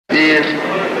We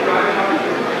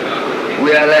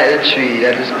are like the tree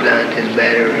that is planted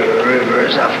by the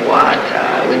rivers of water.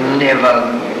 We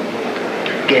never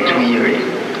get weary.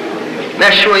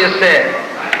 Make sure you say,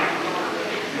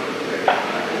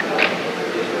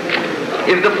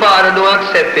 if the Father don't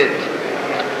accept it,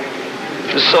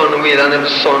 the Son will, and if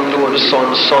the Son do, the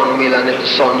Son will, and if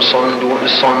the Son do, the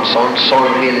Son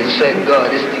will. It said,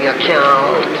 God, this thing I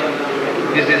can't.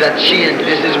 This is a change.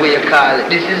 This is what you call it.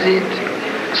 This is it.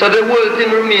 So the whole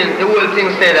thing remains. The whole thing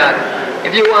say that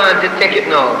if you want it, take it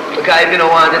now. Because if you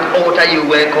don't want it out of you,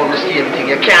 when it comes the same thing,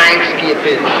 you can't escape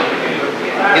it.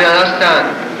 You understand?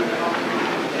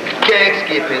 Can't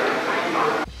escape it.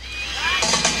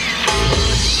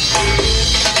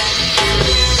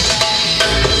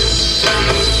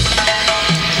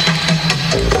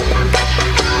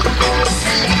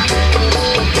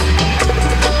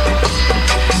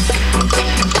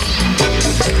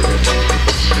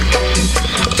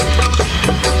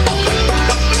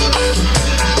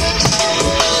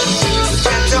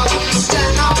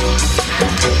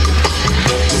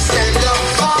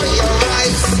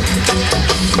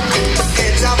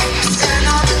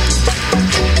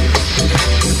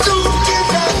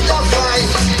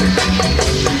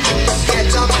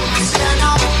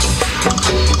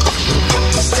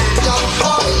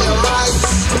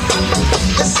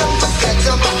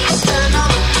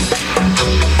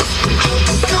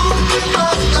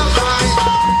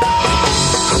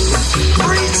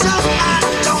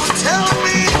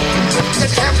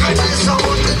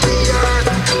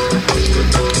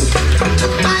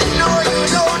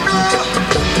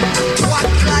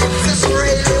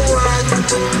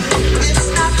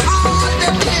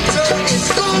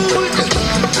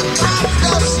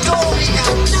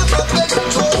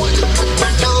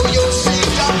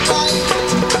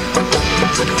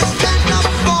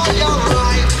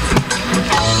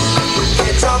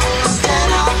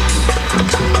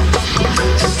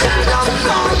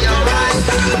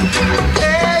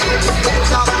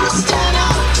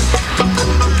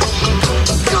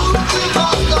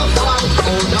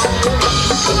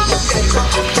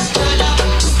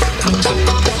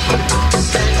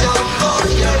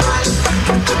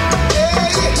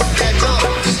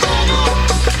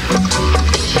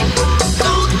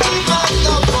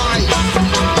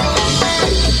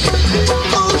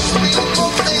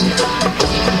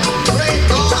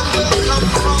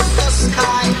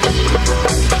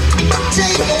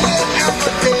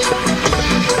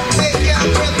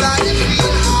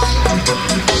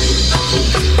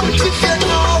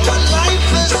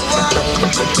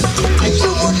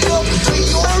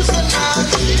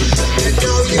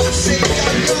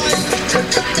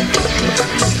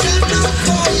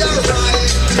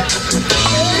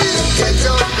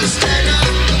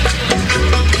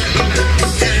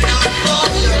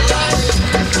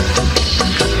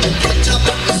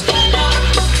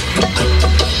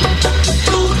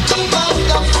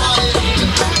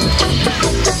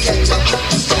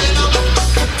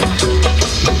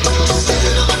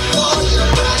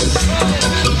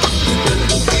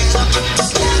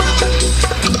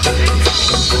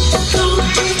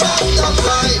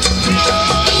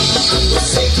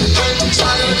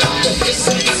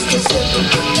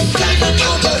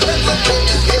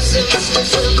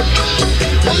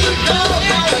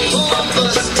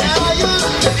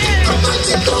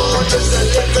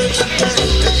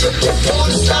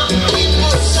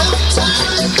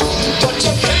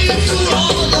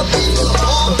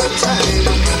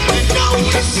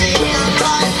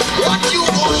 What you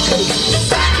want to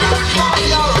stand up for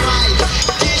your right.